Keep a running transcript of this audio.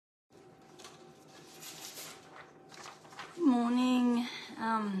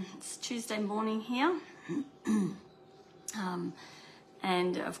It's Tuesday morning here.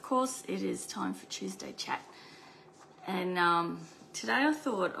 And of course it is time for Tuesday chat. And today I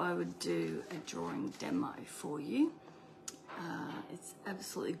thought I would do a drawing demo for you. It's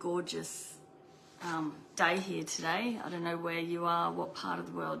absolutely gorgeous day here today. I don't know where you are, what part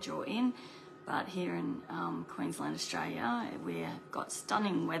of the world you're in, but here in Queensland, Australia, we've got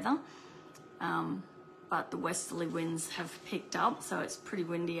stunning weather. But the westerly winds have picked up, so it's pretty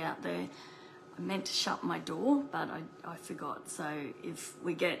windy out there. I meant to shut my door, but I forgot. So if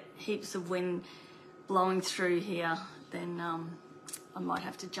we get heaps of wind blowing through here, then I might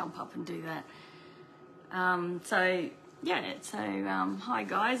have to jump up and do that. Hi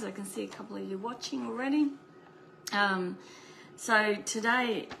guys, I can see a couple of you watching already. So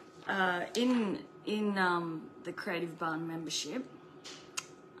today in the Creative Barn membership,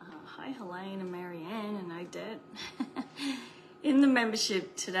 hi Helene and Marianne and Odette. In the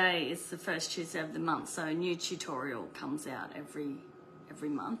membership today is the first Tuesday of the month, so a new tutorial comes out every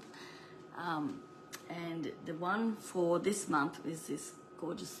month. And the one for this month is this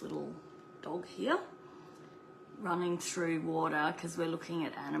gorgeous little dog here running through water, because we're looking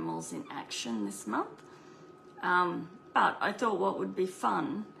at animals in action this month. But I thought what would be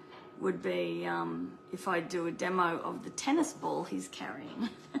fun would be if I do a demo of the tennis ball he's carrying.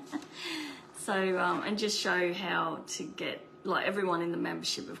 So, and just show how to get, like everyone in the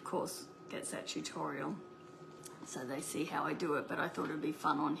membership, of course, gets that tutorial. So they see how I do it, but I thought it'd be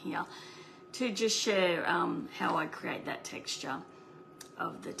fun on here to just share how I create that texture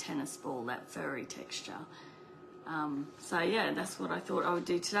of the tennis ball, that furry texture. So yeah, that's what I thought I would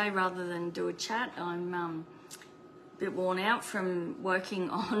do today rather than do a chat. I'm a bit worn out from working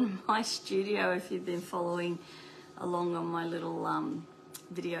on my studio, if you've been following along on my little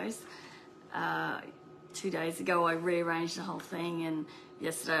videos. 2 days ago I rearranged the whole thing, and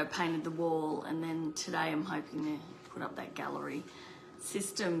yesterday I painted the wall, and then today I'm hoping to put up that gallery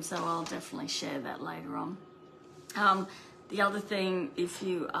system, so I'll definitely share that later on. The other thing, if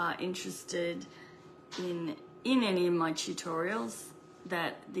you are interested in any of my tutorials,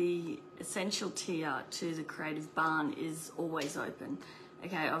 that the essential tier to the Creative Barn is always open.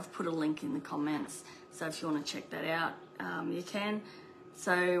 Okay, I've put a link in the comments, so if you want to check that out, you can.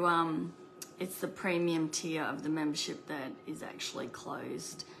 So it's the premium tier of the membership that is actually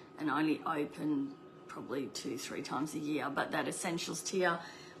closed and only open probably 2-3 times a year, but that essentials tier,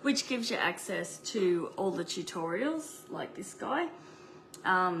 which gives you access to all the tutorials like this guy.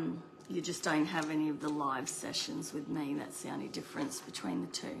 You just don't have any of the live sessions with me. That's the only difference between the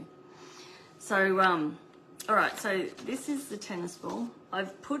two. So all right, so this is the tennis ball.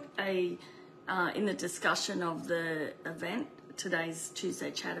 I've put a in the discussion of the event, today's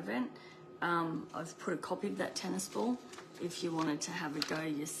Tuesday chat event, I've put a copy of that tennis ball if you wanted to have a go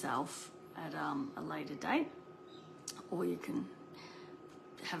yourself at a later date, or you can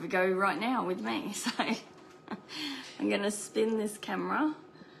have a go right now with me. So I'm going to spin this camera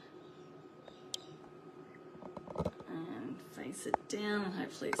and face it down, and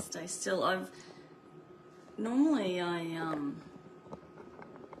hopefully it stays still.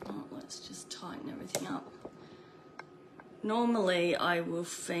 Let's just tighten everything up. Normally I will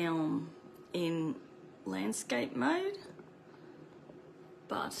film in landscape mode,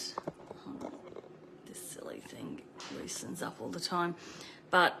 but this silly thing loosens up all the time.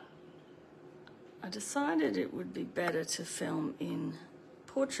 But I decided it would be better to film in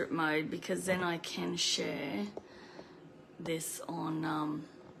portrait mode, because then I can share this on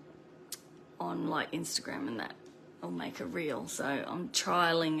like Instagram and that. I'll make a reel. So I'm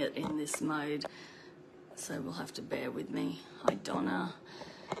trialing it in this mode, so we'll have to bear with me. Hi Donna.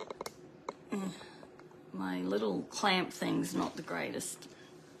 My little clamp thing's not the greatest.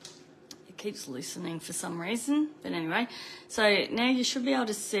 It keeps loosening for some reason, but anyway. So now you should be able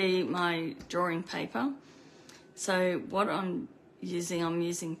to see my drawing paper. So what I'm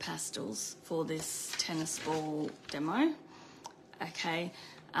using pastels for this tennis ball demo. Okay,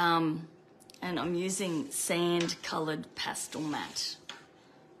 and I'm using sand colored pastel matte.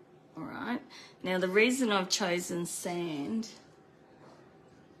 All right, now the reason I've chosen sand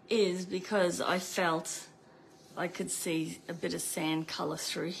is because I felt I could see a bit of sand color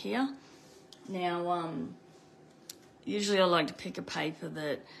through here. Now, usually I like to pick a paper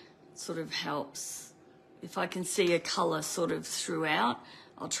that sort of helps. If I can see a color sort of throughout,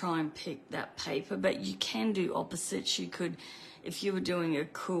 I'll try and pick that paper, but you can do opposites. You could, if you were doing a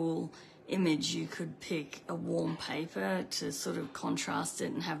cool image, you could pick a warm paper to sort of contrast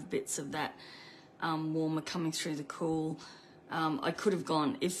it and have bits of that warmer coming through the cool. I could have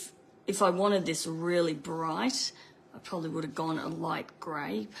gone, if I wanted this really bright, I probably would have gone a light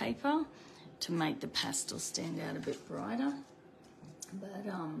grey paper to make the pastel stand out a bit brighter.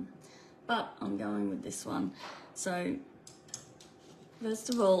 But I'm going with this one. So first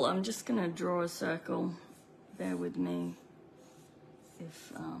of all, I'm just going to draw a circle. Bear with me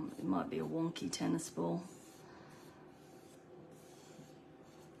if it might be a wonky tennis ball.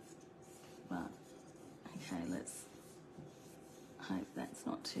 But okay, let's hope that's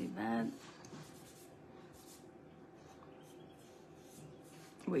not too bad.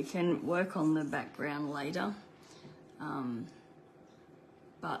 We can work on the background later,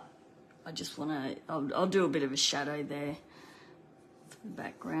 but I just want to, I'll do a bit of a shadow there for the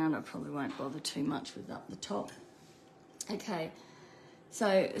background. I probably won't bother too much with up the top. Okay, so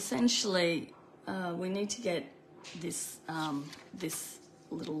essentially we need to get this, this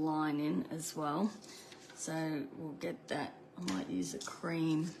little line in as well. So we'll get that. I might use a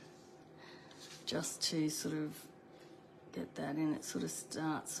cream just to sort of get that in. It sort of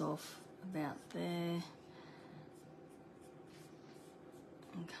starts off about there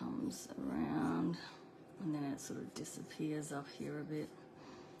and comes around, and then it sort of disappears up here a bit.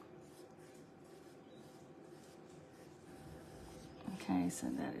 Okay, so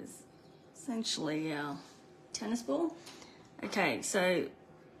that is essentially our tennis ball. Okay, so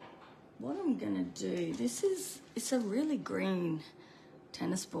what I'm gonna do, it's a really green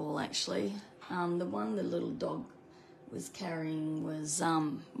tennis ball actually. The one the little dog was carrying was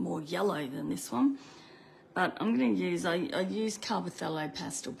more yellow than this one. But I'm going to use, I use Soft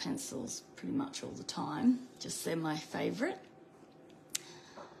Pastel pencils pretty much all the time. Just they're my favourite.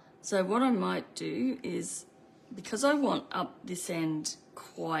 So what I might do is, because I want up this end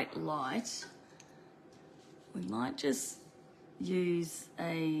quite light, we might just use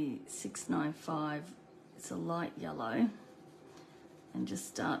a 695, it's a light yellow, and just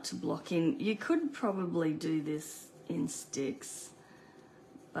start to block in. You could probably do this in sticks,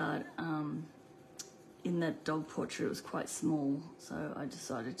 but in that dog portrait it was quite small, so I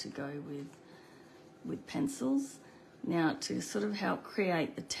decided to go with pencils. Now to sort of help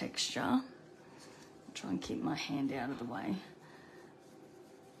create the texture, I'll try and keep my hand out of the way.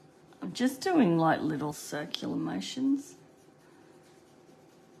 I'm just doing like little circular motions.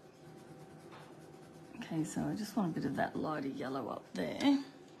 Okay, so I just want a bit of that lighter yellow up there.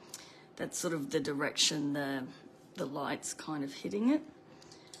 That's sort of the direction the light's kind of hitting it.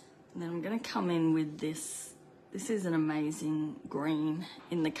 And then I'm going to come in with this. This is an amazing green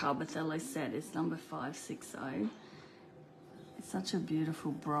in the Pastel set. It's number 560. It's such a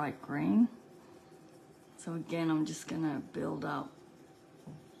beautiful bright green. So again, I'm just going to build up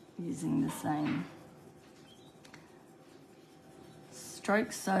using the same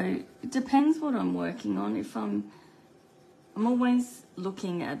strokes. So it depends what I'm working on. If I'm always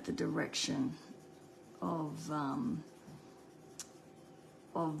looking at the direction of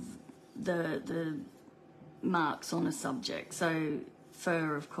the marks on a subject. So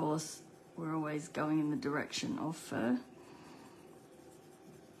fur, of course, we're always going in the direction of fur.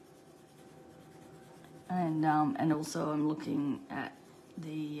 And also I'm looking at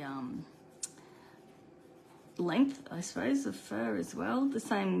the length, I suppose, of fur as well. The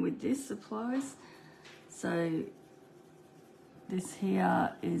same with this applies. So this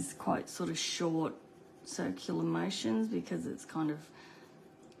here is quite sort of short circular motions because it's kind of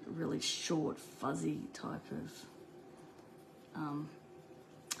really short, fuzzy type of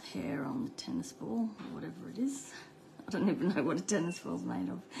hair on the tennis ball, or whatever it is. I don't even know what a tennis ball's made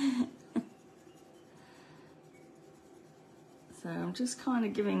of. So I'm just kind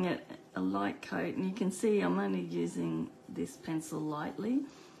of giving it a light coat, and you can see I'm only using this pencil lightly.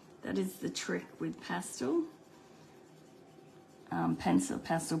 That is the trick with pastel.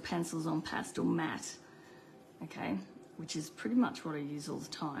 Pastel pencils on pastel matte, okay, which is pretty much what I use all the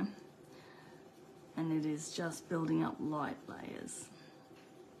time. And it is just building up light layers.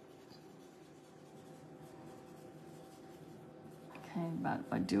 Okay, but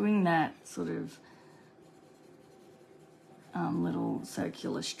by doing that sort of little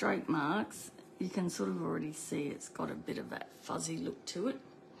circular stroke marks, you can sort of already see it's got a bit of that fuzzy look to it.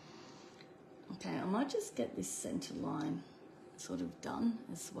 Okay, I might just get this center line sort of done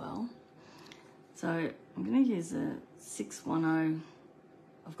as well. So I'm going to use a 610.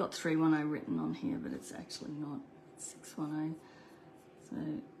 I've got 310 written on here, but it's actually not. It's 610. So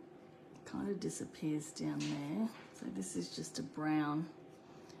it kind of disappears down there. So this is just a brown.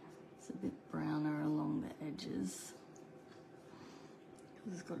 It's a bit browner along the edges.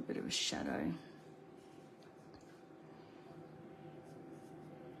 It's got a bit of a shadow.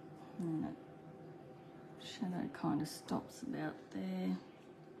 And that shadow kind of stops about there.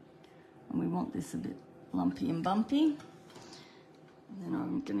 And we want this a bit lumpy and bumpy. And then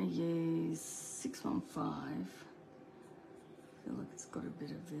I'm going to use 615. I feel like it's got a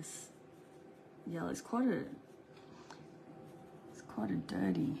bit of this yellow. It's quite a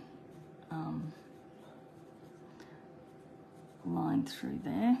dirty line through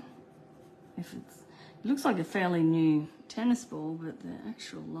there. It looks like a fairly new tennis ball, but the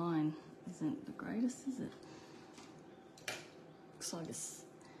actual line isn't the greatest, is it? Looks like it's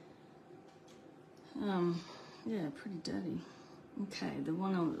yeah, pretty dirty. Okay, the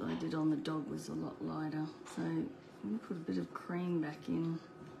one I did on the dog was a lot lighter, so I'm going to put a bit of cream back in.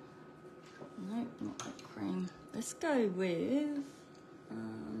 Nope, not that cream. Let's go with,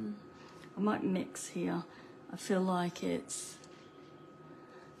 I might mix here. I feel like it's,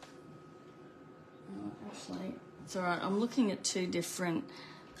 actually, it's all right. I'm looking at two different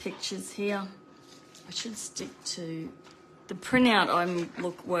pictures here. I should stick to, the printout I'm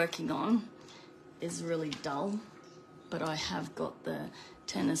working on is really dull, but I have got the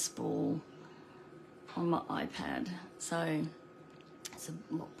tennis ball on my iPad, so it's a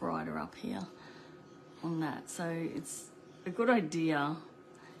lot brighter up here on that. So it's a good idea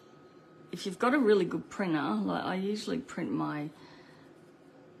if you've got a really good printer. Like I usually print my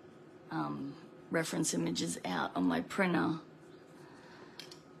reference images out on my printer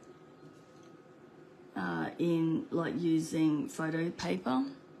in like using photo paper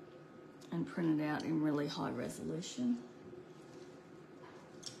and print it out in really high resolution.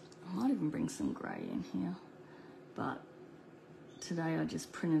 I might even bring some grey in here, but today I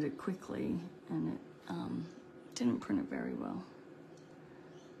just printed it quickly and it didn't print it very well.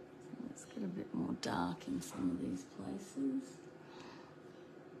 So let's get a bit more dark in some of these places.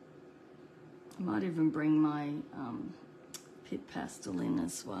 I might even bring my pit pastel in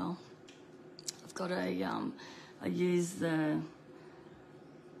as well. I've got a, I use the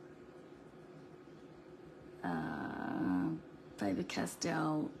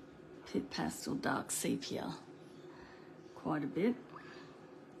Faber-Castell Pit Pastel Dark Sepia quite a bit.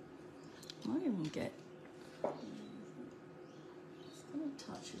 Might even get, it's got a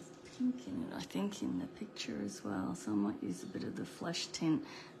touch of pink in it, I think, in the picture as well, so I might use a bit of the flesh tint.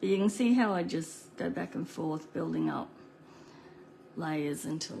 But you can see how I just go back and forth building up layers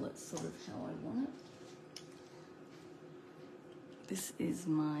until it's sort of how I want it. This is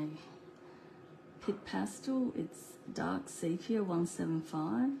my Pit Pastel. It's Dark Sepia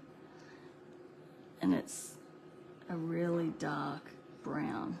 175, and it's a really dark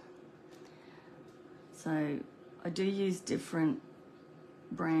brown. So I do use different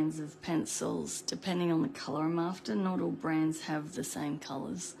brands of pencils depending on the colour I'm after. Not all brands have the same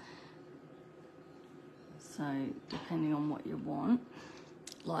colours, so depending on what you want.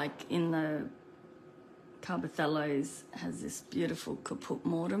 Like in the Carbothellos has this beautiful Caput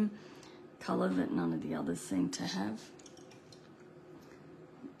Mortem colour that none of the others seem to have.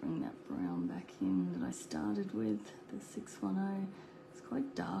 Bring that brown back in that I started with, the 610. It's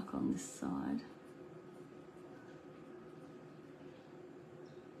quite dark on this side.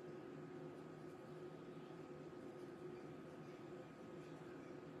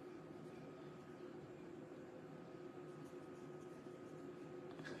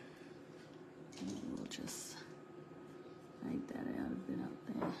 And we'll just fade that out a bit up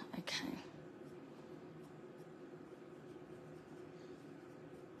there. Okay.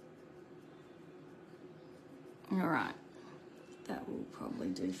 All right, that will probably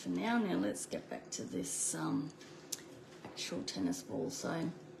do for now. Now let's get back to this actual tennis ball. So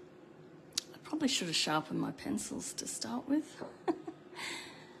I probably should have sharpened my pencils to start with. All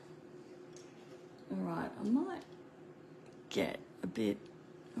right, I might get a bit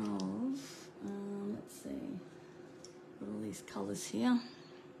of, let's see, got all these colours here.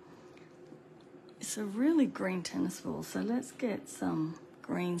 It's a really green tennis ball, so let's get some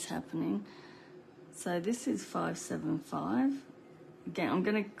greens happening. So this is 575. Again, I'm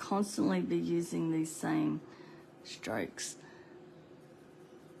going to constantly be using these same strokes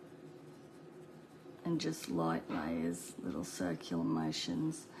and just light layers, little circular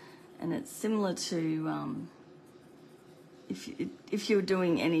motions. And it's similar to if you're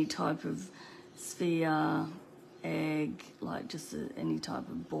doing any type of sphere, egg, like just any type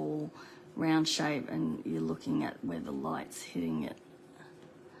of ball, round shape, and you're looking at where the light's hitting it.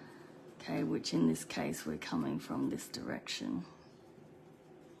 Okay, which in this case we're coming from this direction.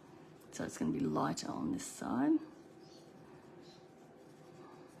 So it's going to be lighter on this side.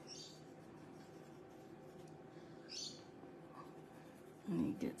 And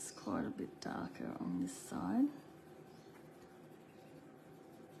it gets quite a bit darker on this side.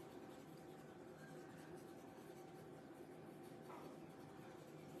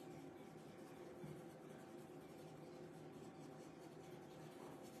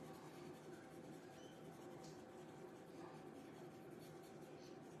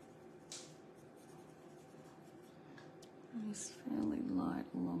 It's fairly light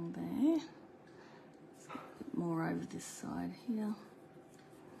along there. Let's get a bit more over this side here.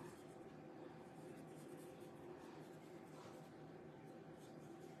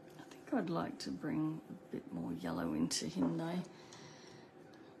 I think I'd like to bring a bit more yellow into him though.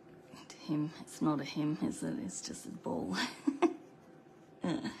 Into him. It's not a him, is it? It's just a ball.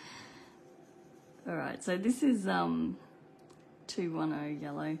 Alright, so this is 210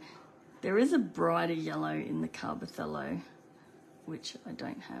 yellow. There is a brighter yellow in the Carbothello, which I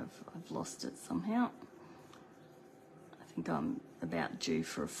don't have. I've lost it somehow. I think I'm about due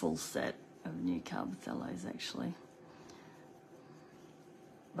for a full set of new Carbothellos actually.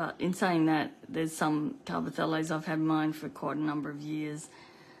 But in saying that, there's some Carbothellos I've had mine for quite a number of years,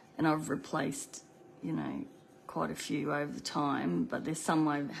 and I've replaced, you know, quite a few over the time, but there's some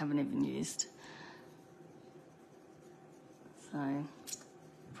I haven't even used. So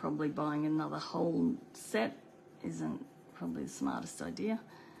probably buying another whole set isn't probably the smartest idea.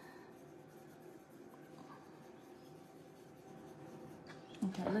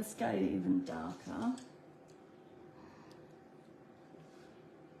 Okay, let's go even darker.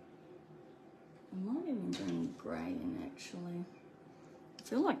 I might even bring grey in actually. I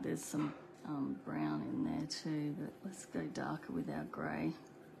feel like there's some brown in there too, but let's go darker with our grey.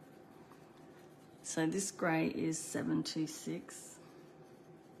 So this grey is 726.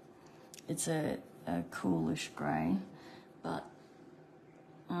 It's a coolish grey, but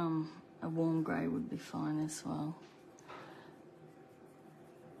a warm grey would be fine as well.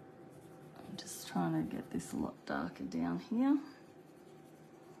 I'm just trying to get this a lot darker down here.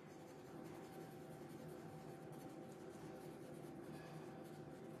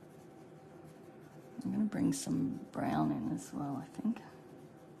 I'm going to bring some brown in as well, I think.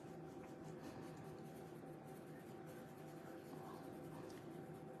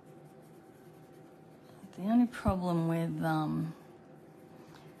 The only problem with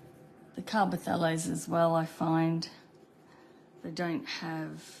the Carbothellos as well, I find they don't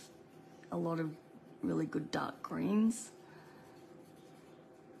have a lot of really good dark greens.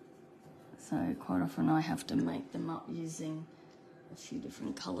 So quite often I have to make them up using a few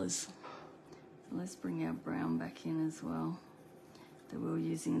different colours. So let's bring our brown back in as well that we were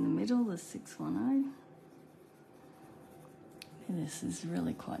using in the middle, the 610. This is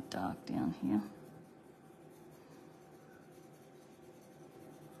really quite dark down here.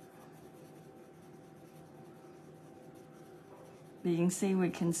 But you can see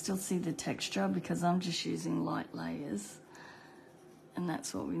we can still see the texture because I'm just using light layers. And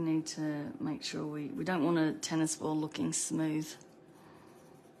that's what we need to make sure we don't want a tennis ball looking smooth.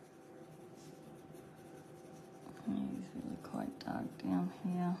 It's really quite dark down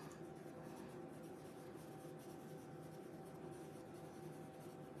here.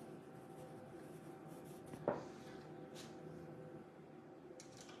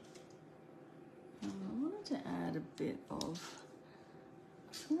 I wanted to add a bit of,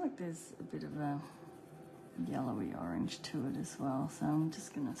 I feel like there's a bit of a yellowy orange to it as well, so I'm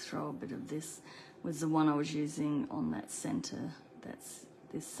just going to throw a bit of this. Was the one I was using on that center, that's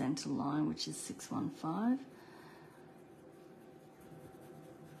this center line, which is 615.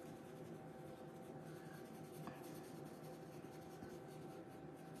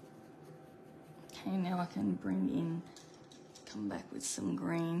 Okay, now I can bring in, come back with some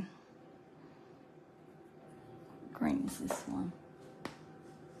green. Green is this one.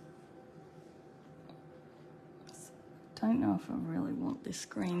 Don't know if I really want this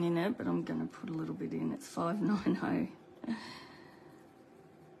green in it, but I'm going to put a little bit in. It's 590.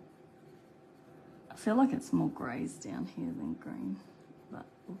 I feel like it's more greys down here than green, but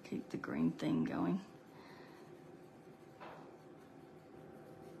we'll keep the green theme going.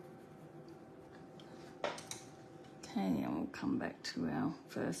 Okay, and we'll come back to our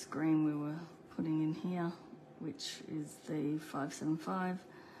first green we were putting in here, which is the 575.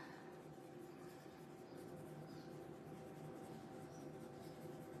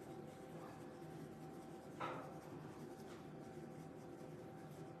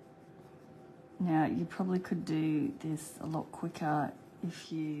 Now, you probably could do this a lot quicker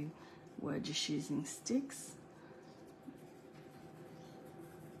if you were just using sticks.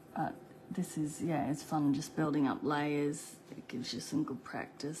 But this is, yeah, it's fun just building up layers. It gives you some good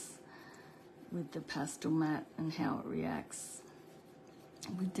practice with the pastel mat and how it reacts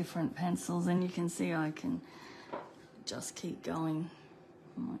with different pencils. And you can see I can just keep going.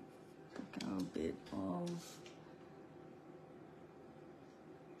 I might go a bit of...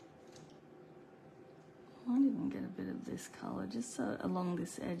 I might even get a bit of this colour, just so along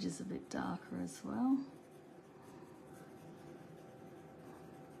this edge is a bit darker as well.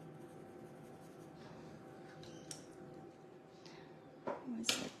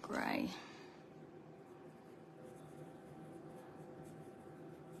 Where's that grey?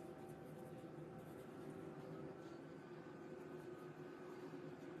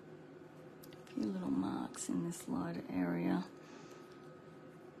 A few little marks in this lighter area.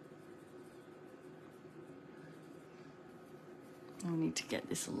 I need to get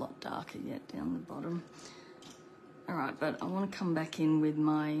this a lot darker yet down the bottom. All right, but I want to come back in with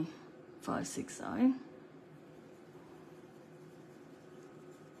my 560.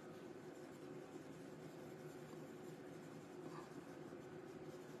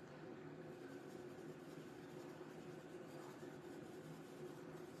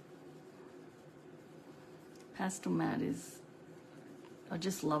 Pastel mat is, I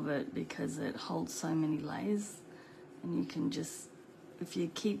just love it because it holds so many layers, and you can just, if you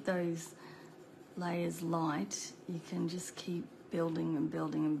keep those layers light, you can just keep building and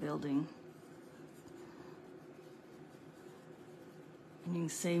building and building. And you can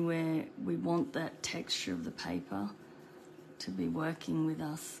see where we want that texture of the paper to be working with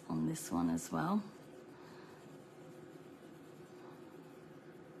us on this one as well.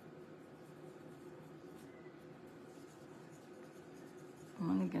 I'm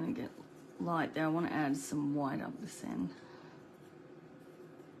only going to get light there. I want to add some white up this end.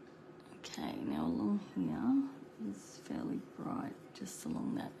 Okay, now along here is fairly bright, just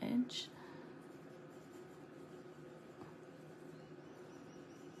along that edge.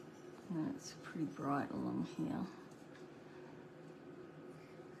 And it's pretty bright along here.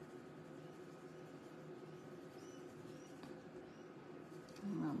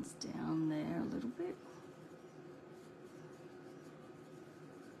 And runs down there a little bit.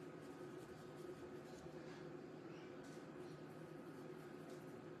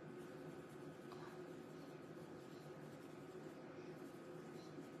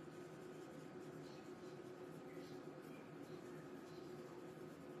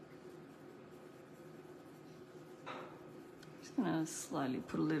 I'm going to slowly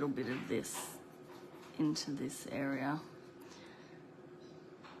put a little bit of this into this area.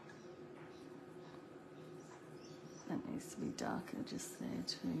 That needs to be darker just there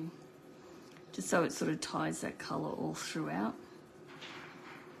too. Just so it sort of ties that colour all throughout.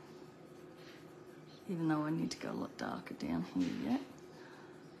 Even though I need to go a lot darker down here yet.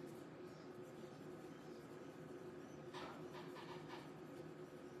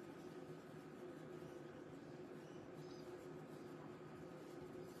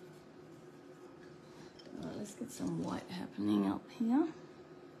 Let's get some white happening up here.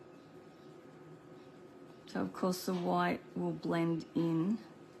 So of course the white will blend in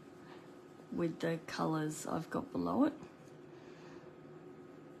with the colours I've got below it.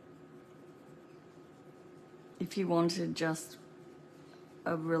 If you wanted just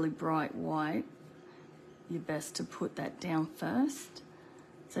a really bright white, you're best to put that down first.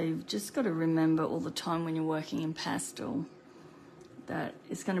 So you've just got to remember all the time when you're working in pastel that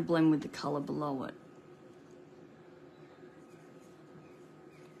it's going to blend with the colour below it.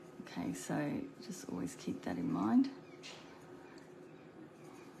 Okay, so just always keep that in mind.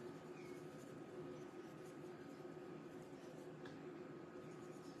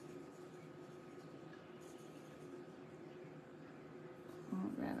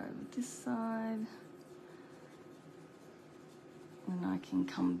 Right over this side. And I can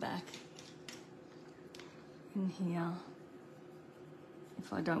come back in here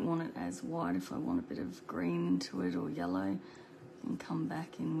if I don't want it as white, if I want a bit of green into it or yellow. And come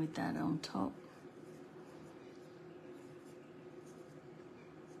back in with that on top.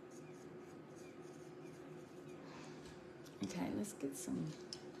 Okay, let's get some,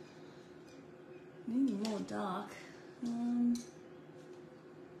 maybe more dark. I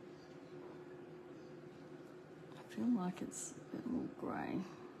feel like it's a bit more grey.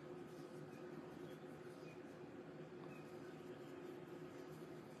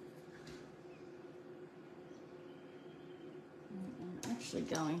 Actually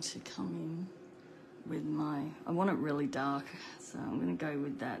going to come in with my, I want it really dark, so I'm going to go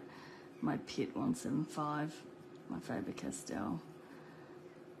with that, my Pit 175, my Faber-Castell.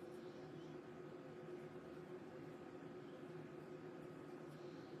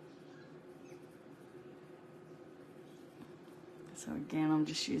 So again, I'm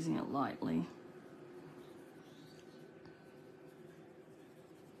just using it lightly.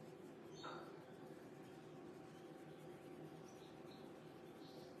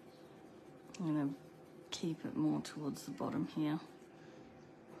 I'm going to keep it more towards the bottom here.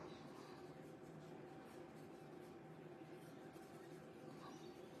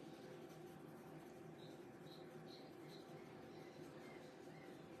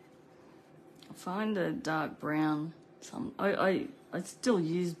 I find a dark brown, I I still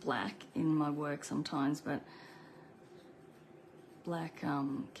use black in my work sometimes, but black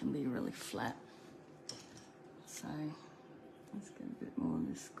can be really flat. So let's get a bit more of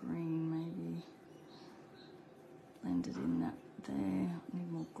this green, maybe. Blend it in that there.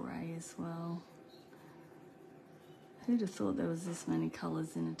 Need more grey as well. Who'd have thought there was this many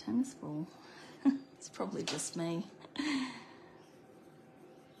colours in a tennis ball? It's probably just me.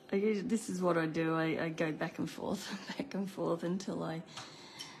 This is what I do. I go back and forth until I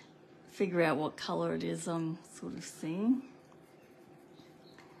figure out what colour it is I'm sort of seeing.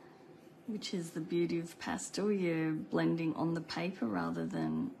 Which is the beauty of pastel. You're blending on the paper rather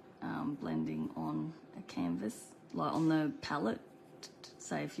than blending on a canvas, like on the palette.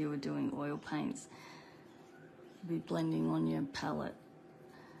 Say if you were doing oil paints, you'd be blending on your palette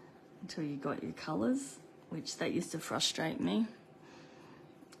until you got your colours, which that used to frustrate me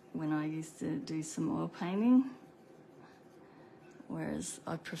when I used to do some oil painting, whereas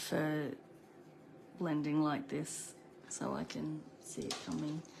I prefer blending like this so I can see it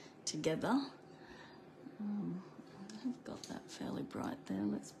coming together. I've got that fairly bright there.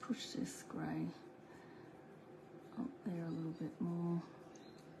 Let's push this grey up there a little bit more.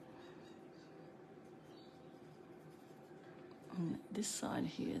 And this side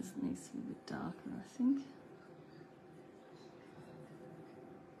here needs to be a bit darker, I think.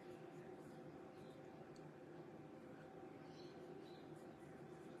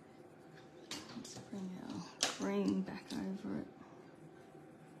 Let's bring our green back over it.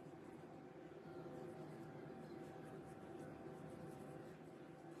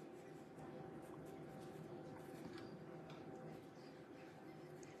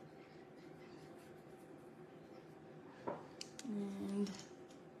 And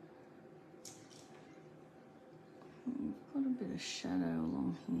we've got a bit of shadow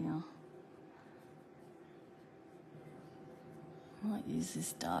along here. I might use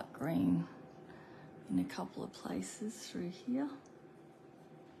this dark green in a couple of places through here.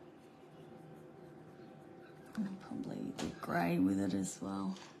 And probably the grey with it as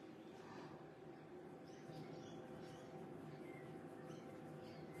well.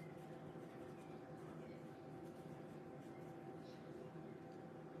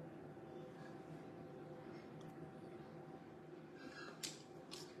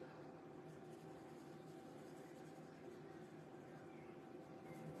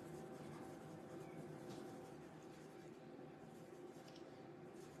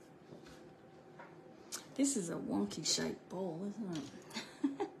 This is a wonky shaped ball, isn't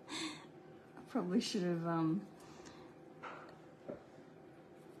it? I probably should have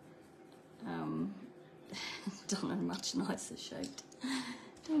done a much nicer shaped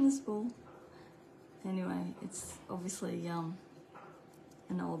tennis ball. Anyway, it's obviously an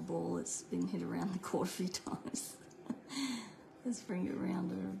old ball. It's been hit around the court a few times. Let's bring it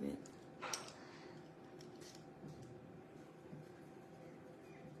around her a bit.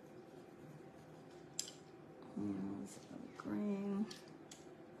 Let's have green.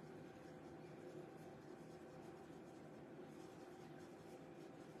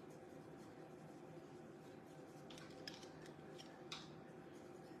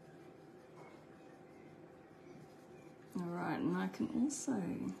 All right, and I can also,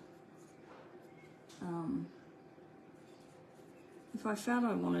 if I felt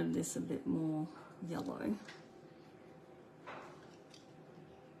I wanted this a bit more yellow,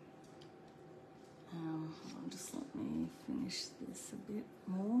 just let me finish this a bit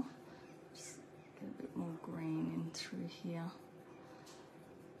more. Just get a bit more green in through here.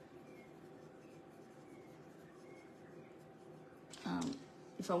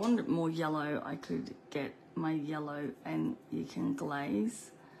 If I wanted it more yellow, I could get my yellow and you can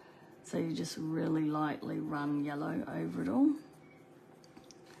glaze. So you just really lightly run yellow over it all.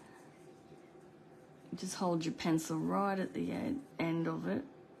 Just hold your pencil right at the end of it,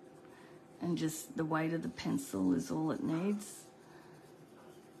 and just the weight of the pencil is all it needs.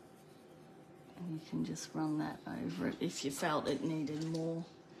 And you can just run that over it if you felt it needed more.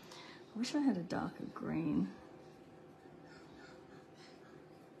 I wish I had a darker green.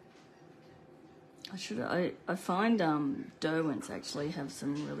 I find Derwents actually have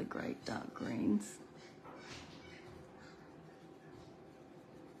some really great dark greens.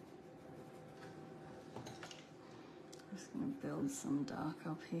 I'm just going to build some dark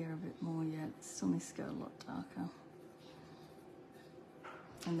up here a bit more yet. Still needs to go a lot darker.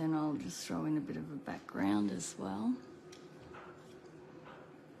 And then I'll just throw in a bit of a background as well.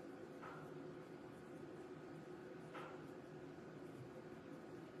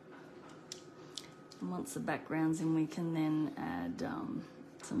 And once the background's in, we can then add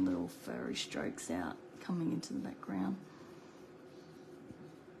some little furry strokes out coming into the background.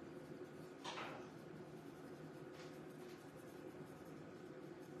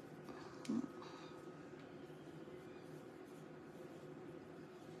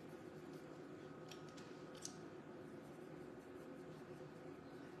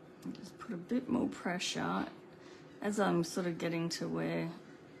 And just put a bit more pressure as I'm sort of getting to where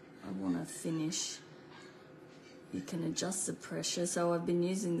I want to finish. You can adjust the pressure. So I've been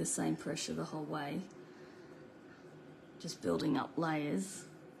using the same pressure the whole way, just building up layers.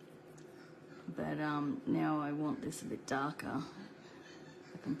 But now I want this a bit darker.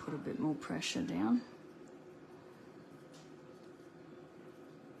 I can put a bit more pressure down.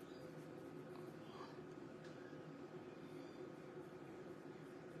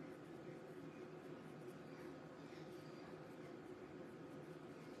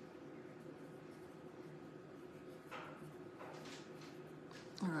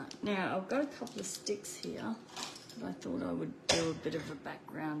 Alright, now I've got a couple of sticks here that I thought I would do a bit of a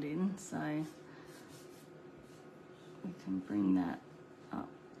background in, so we can bring that up.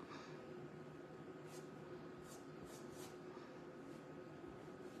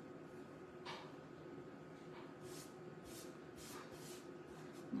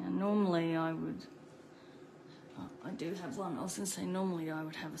 Now normally I would, I do have one, I was going to say normally I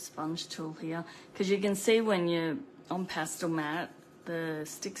would have a sponge tool here, because you can see when you're on pastel mat, the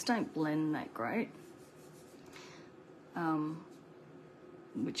sticks don't blend that great,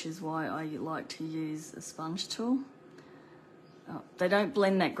 which is why I like to use a sponge tool. They don't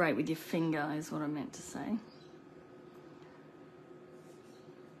blend that great with your finger is what I meant to say.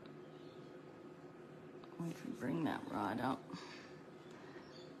 We can bring that right up.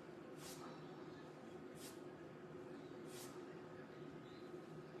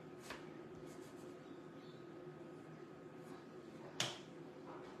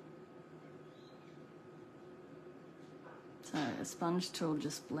 So a sponge tool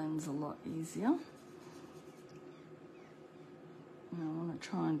just blends a lot easier. And I want to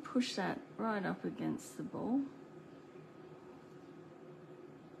try and push that right up against the ball.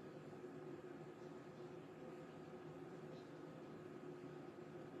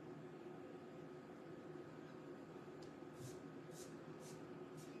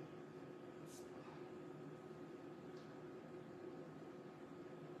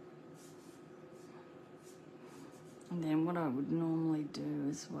 And then what I would normally do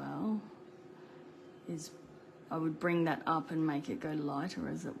as well is I would bring that up and make it go lighter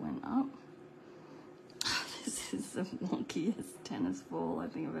as it went up. This is the wonkiest tennis ball I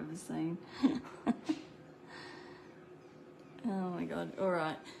think I've ever seen. Oh my God, all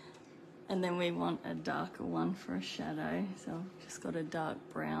right. And then we want a darker one for a shadow. So I've just got a dark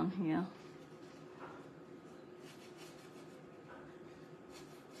brown here.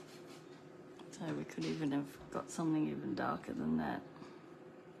 So we could even have got something even darker than that.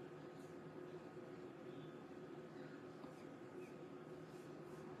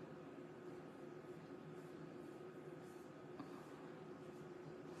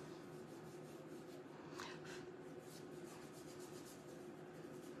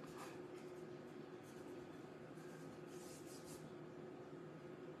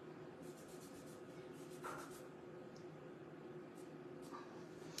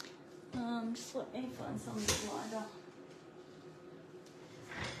 Just let me find something lighter.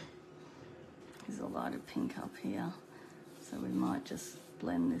 There's a lighter pink up here, so we might just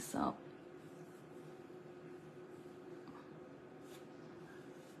blend this up.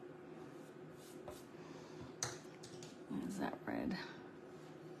 There's that red.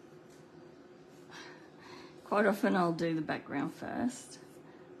 Quite often I'll do the background first,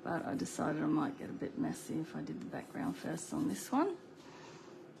 but I decided I might get a bit messy if I did the background first on this one.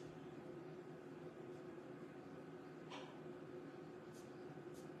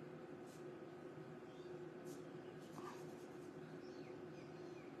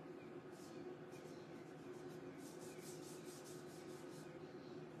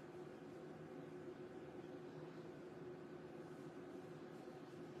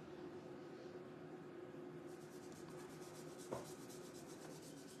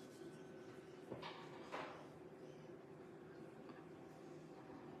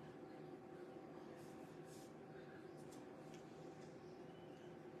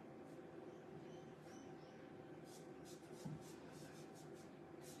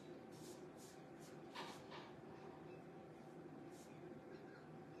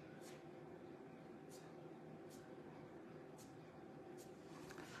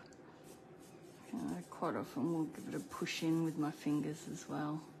 Quite often we'll give it a push in with my fingers as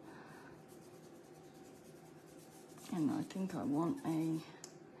well. And I think I want a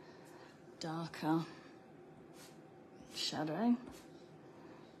darker shadow.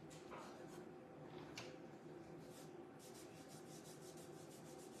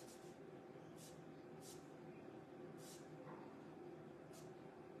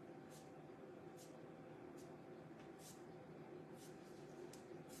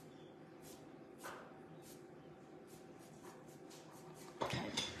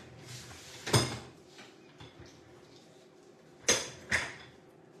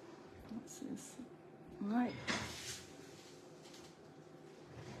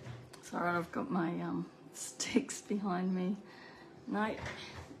 Sorry, I've got my sticks behind me. No.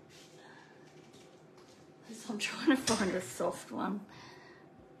 So I'm trying to find a soft one.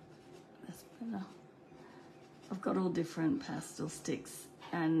 That's better. I've got all different pastel sticks,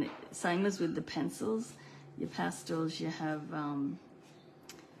 and same as with the pencils, your pastels, you have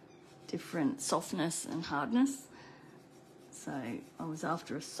different softness and hardness. So I was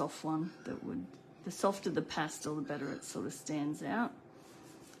after a soft one that would, the softer the pastel, the better it sort of stands out.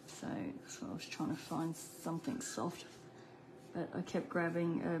 So I was trying to find something soft, but I kept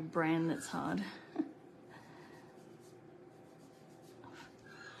grabbing a brand that's hard.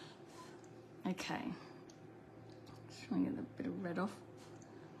 Okay, just trying to get a bit of red off.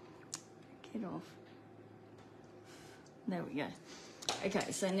 Get off. There we go.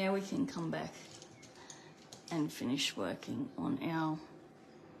 Okay, so now we can come back and finish working on our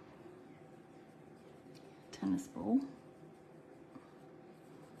tennis ball.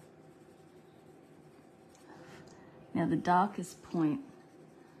 Now the darkest point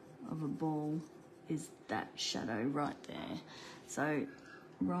of a ball is that shadow right there. So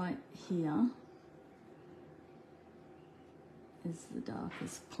right here is the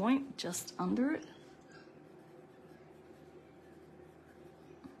darkest point, just under it.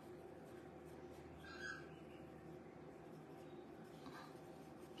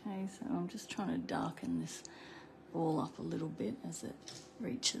 Okay, so I'm just trying to darken this ball up a little bit as it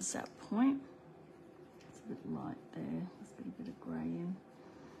reaches that point. It's a bit light there, let's get a bit of grey in.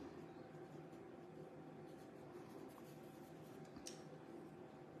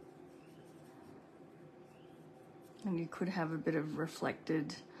 And you could have a bit of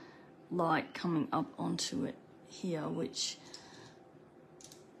reflected light coming up onto it here, which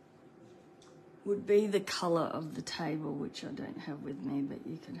would be the colour of the table, which I don't have with me, but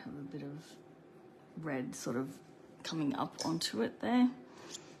you could have a bit of red sort of coming up onto it there.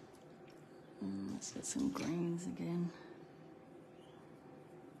 Let's get some greens again.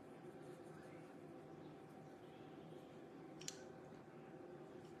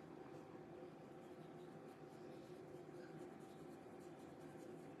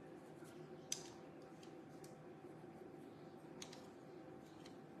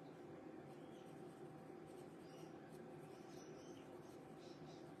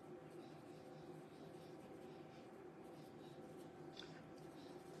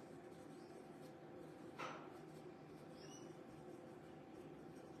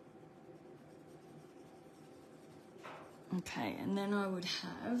 Okay, and then I would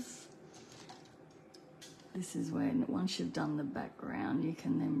have, this is when, once you've done the background, you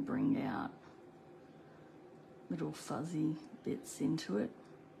can then bring out little fuzzy bits into it.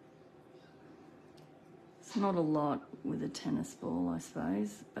 It's not a lot with a tennis ball, I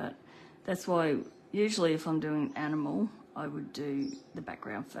suppose, but that's why usually if I'm doing animal, I would do the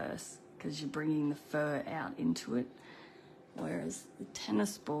background first, because you're bringing the fur out into it. Whereas the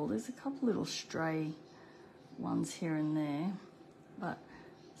tennis ball, there's a couple little stray ones here and there, but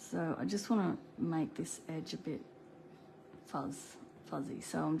so I just want to make this edge a bit fuzzy,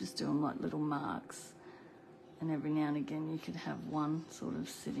 so I'm just doing like little marks, and every now and again you could have one sort of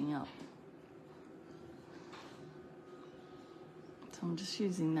sitting up. So I'm just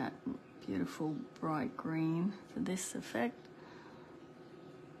using that beautiful bright green for this effect.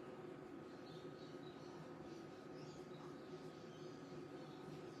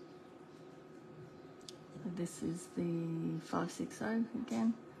 This is the 560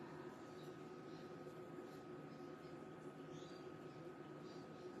 again.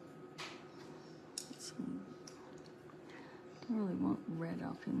 Don't really want red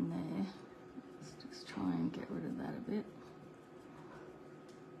up in there. Let's just try and get rid of that a bit.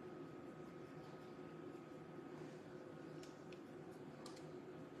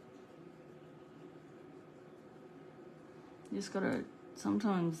 You just gotta,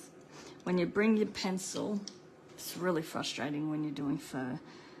 sometimes when you bring your pencil, it's really frustrating when you're doing fur.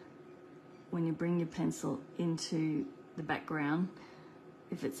 When you bring your pencil into the background,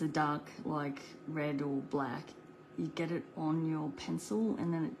 if it's a dark like red or black, you get it on your pencil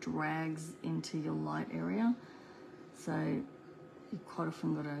and then it drags into your light area. So you quite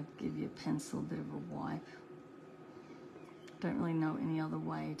often got to give your pencil a bit of a wipe. Don't really know any other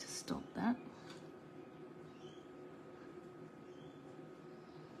way to stop that.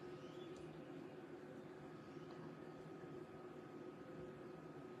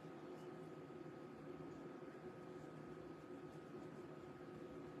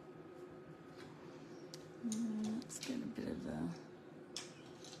 Let's get a bit of a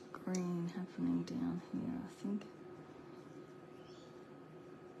green happening down here, I think.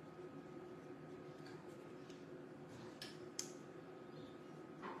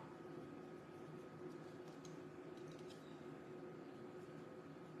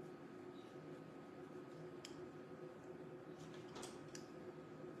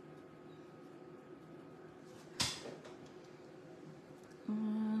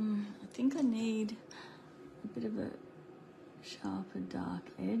 think I need a bit of a sharper dark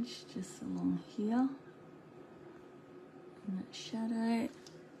edge just along here in that shadow.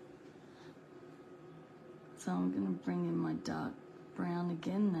 So I'm going to bring in my dark brown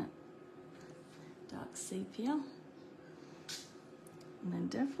again, that dark sepia. And then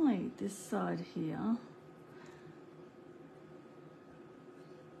definitely this side here.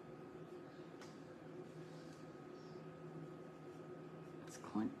 It's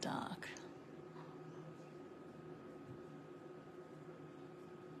quite dark.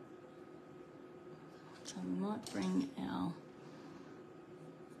 So we might bring our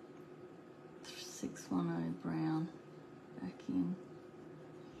 610 brown back in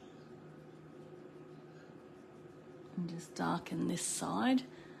and just darken this side.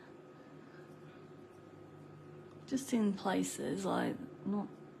 Just in places, like not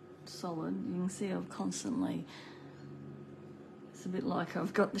solid. You can see I've constantly, it's a bit like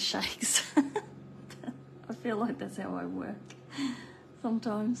I've got the shakes. I feel like that's how I work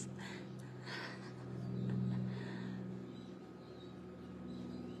sometimes.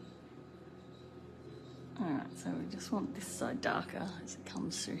 Alright, so we just want this side darker as it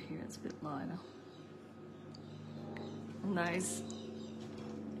comes through here, it's a bit lighter. And those,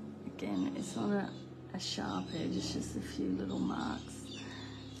 again, it's not a sharp edge, it's just a few little marks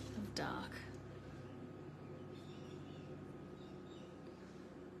of dark.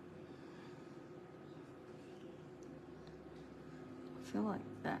 I feel like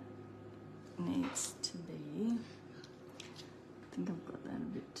that needs to be, I think I've got that a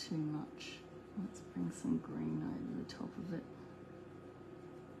bit too much. Let's bring some green over the top of it.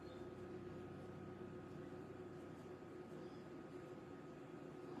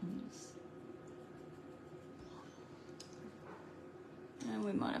 And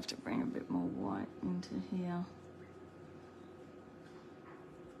we might have to bring a bit more white into here.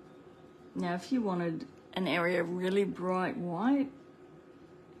 Now, if you wanted an area really bright white,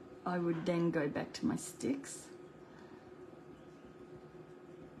 I would then go back to my sticks.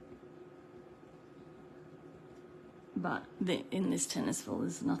 But in this tennis ball,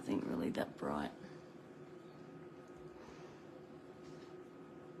 there's nothing really that bright.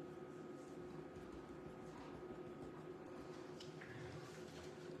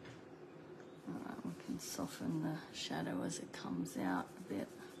 All right, we can soften the shadow as it comes out a bit.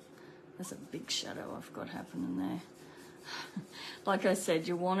 There's a big shadow I've got happening there. Like I said,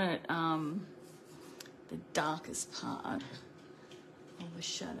 you want it the darkest part of the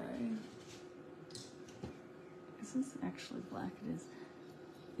shadow. This is actually black,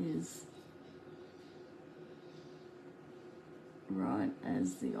 it is right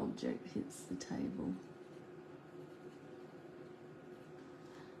as the object hits the table.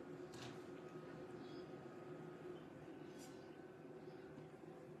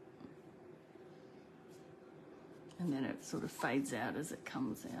 And then it sort of fades out as it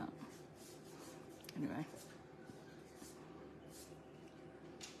comes out. Anyway.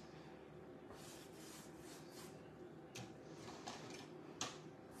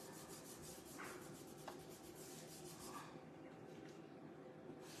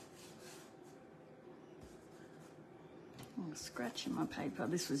 Scratch in my paper.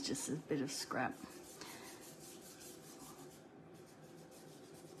 This was just a bit of scrap.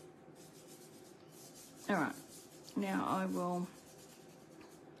 All right, now I will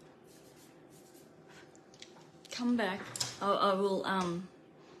come back. I will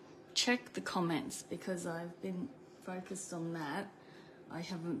check the comments because I've been focused on that. I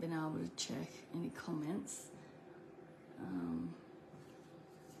haven't been able to check any comments.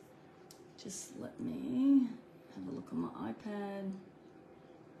 Just let me have a look on my iPad.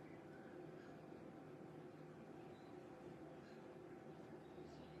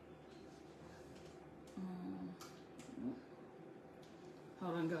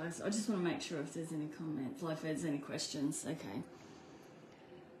 Hold on, guys. I just want to make sure if there's any comments, like if there's any questions. Okay.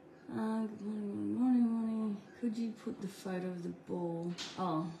 Good morning, morning. Could you put the photo of the ball?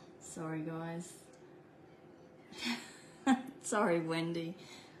 Oh, sorry, guys. Sorry, Wendy.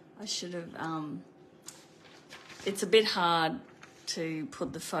 I should have, it's a bit hard to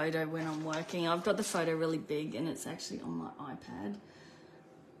put the photo when I'm working. I've got the photo really big and it's actually on my iPad.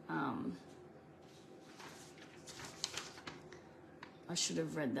 I should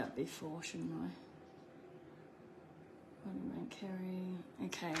have read that before, shouldn't I? What do you mean, Kerri?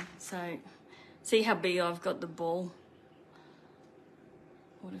 Okay, so see how big I've got the ball?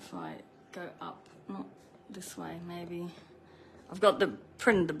 What if I go up? Not this way, maybe. I've got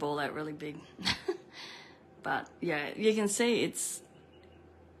printed the ball out really big. But yeah, you can see it's,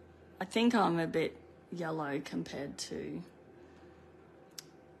 I think I'm a bit yellow compared to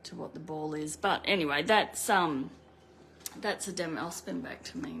to what the ball is. But anyway, that's a demo. I'll spin back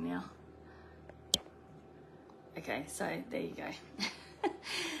to me now. Okay, so there you go.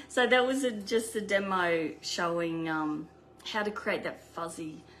 So that was just a demo showing how to create that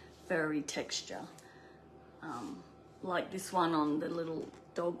fuzzy, furry texture. Like this one on the little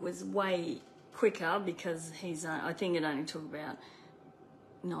dog was way quicker because I think it only took about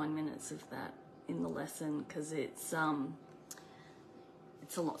 9 minutes of that in the lesson, because it's a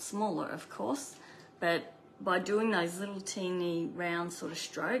lot smaller, of course, but by doing those little teeny round sort of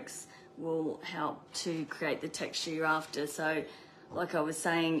strokes will help to create the texture you're after. So like I was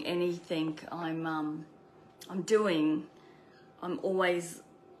saying, anything I'm doing, I'm always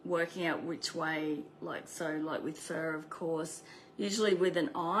working out which way, like with fur, of course, usually with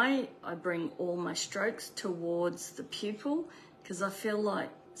an eye, I bring all my strokes towards the pupil, because I feel like,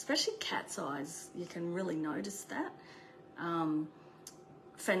 especially cat's eyes, you can really notice that.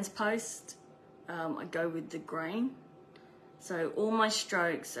 Fence post, I go with the grain. So all my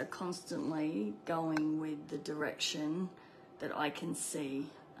strokes are constantly going with the direction that I can see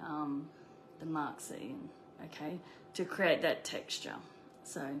the marks in, okay, to create that texture.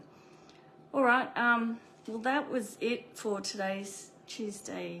 So, all right, well, that was it for today's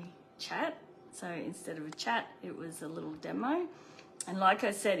Tuesday chat. So instead of a chat, it was a little demo. And like I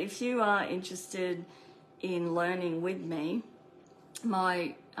said, if you are interested in learning with me,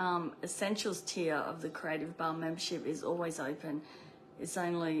 my essentials tier of the Creative Bar membership is always open. It's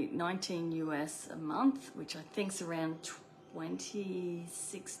only $19 US a month, which I think is around $26,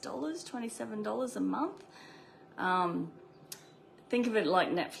 $27 a month. Think of it like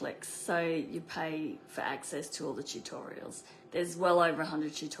Netflix. So you pay for access to all the tutorials. There's well over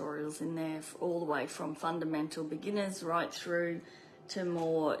 100 tutorials in there, all the way from fundamental beginners right through to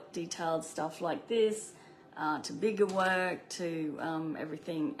more detailed stuff like this, to bigger work, to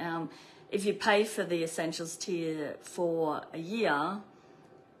everything. If you pay for the essentials tier for a year,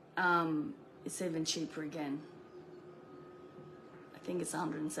 it's even cheaper again. I think it's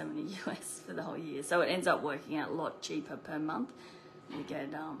 170 US for the whole year. So it ends up working out a lot cheaper per month. You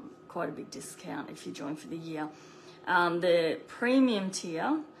get quite a big discount if you join for the year. The premium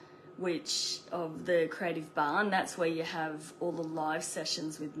tier, which of the Creative Barn, that's where you have all the live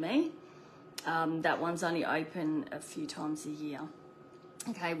sessions with me. That one's only open a few times a year,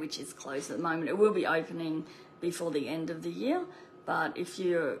 okay, which is closed at the moment. It will be opening before the end of the year, but if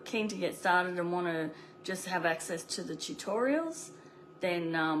you're keen to get started and want to just have access to the tutorials,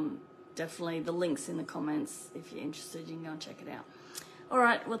 then definitely the link's in the comments. If you're interested, you can go and check it out. All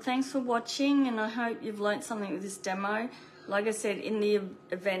right, well, thanks for watching, and I hope you've learned something with this demo. Like I said, in the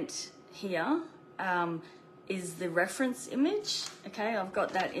event here is the reference image. Okay, I've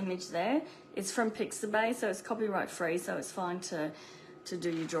got that image there. It's from Pixabay, so it's copyright free, so it's fine to do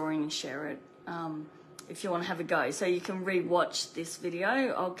your drawing and share it if you want to have a go. So you can re-watch this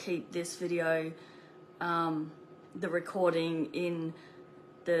video. I'll keep this video, the recording, in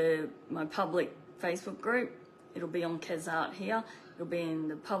my public Facebook group. It'll be on Kerri Art here. It'll be in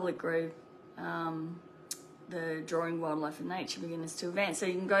the public group, the Drawing Wildlife and Nature Beginners to Advanced. So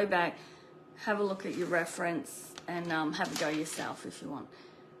you can go back, have a look at your reference, and have a go yourself if you want.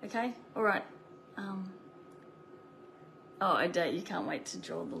 Okay, all right. Oh, I bet you can't wait to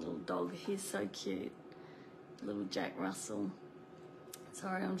draw the little dog. He's so cute, little Jack Russell.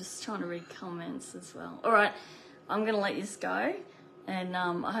 Sorry, I'm just trying to read comments as well. All right, I'm gonna let you go, and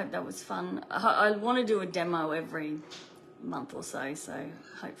I hope that was fun. I want to do a demo every month or so, so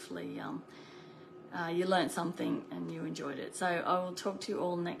hopefully you learned something and you enjoyed it. So I will talk to you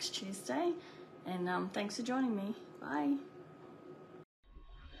all next Tuesday, and thanks for joining me. Bye.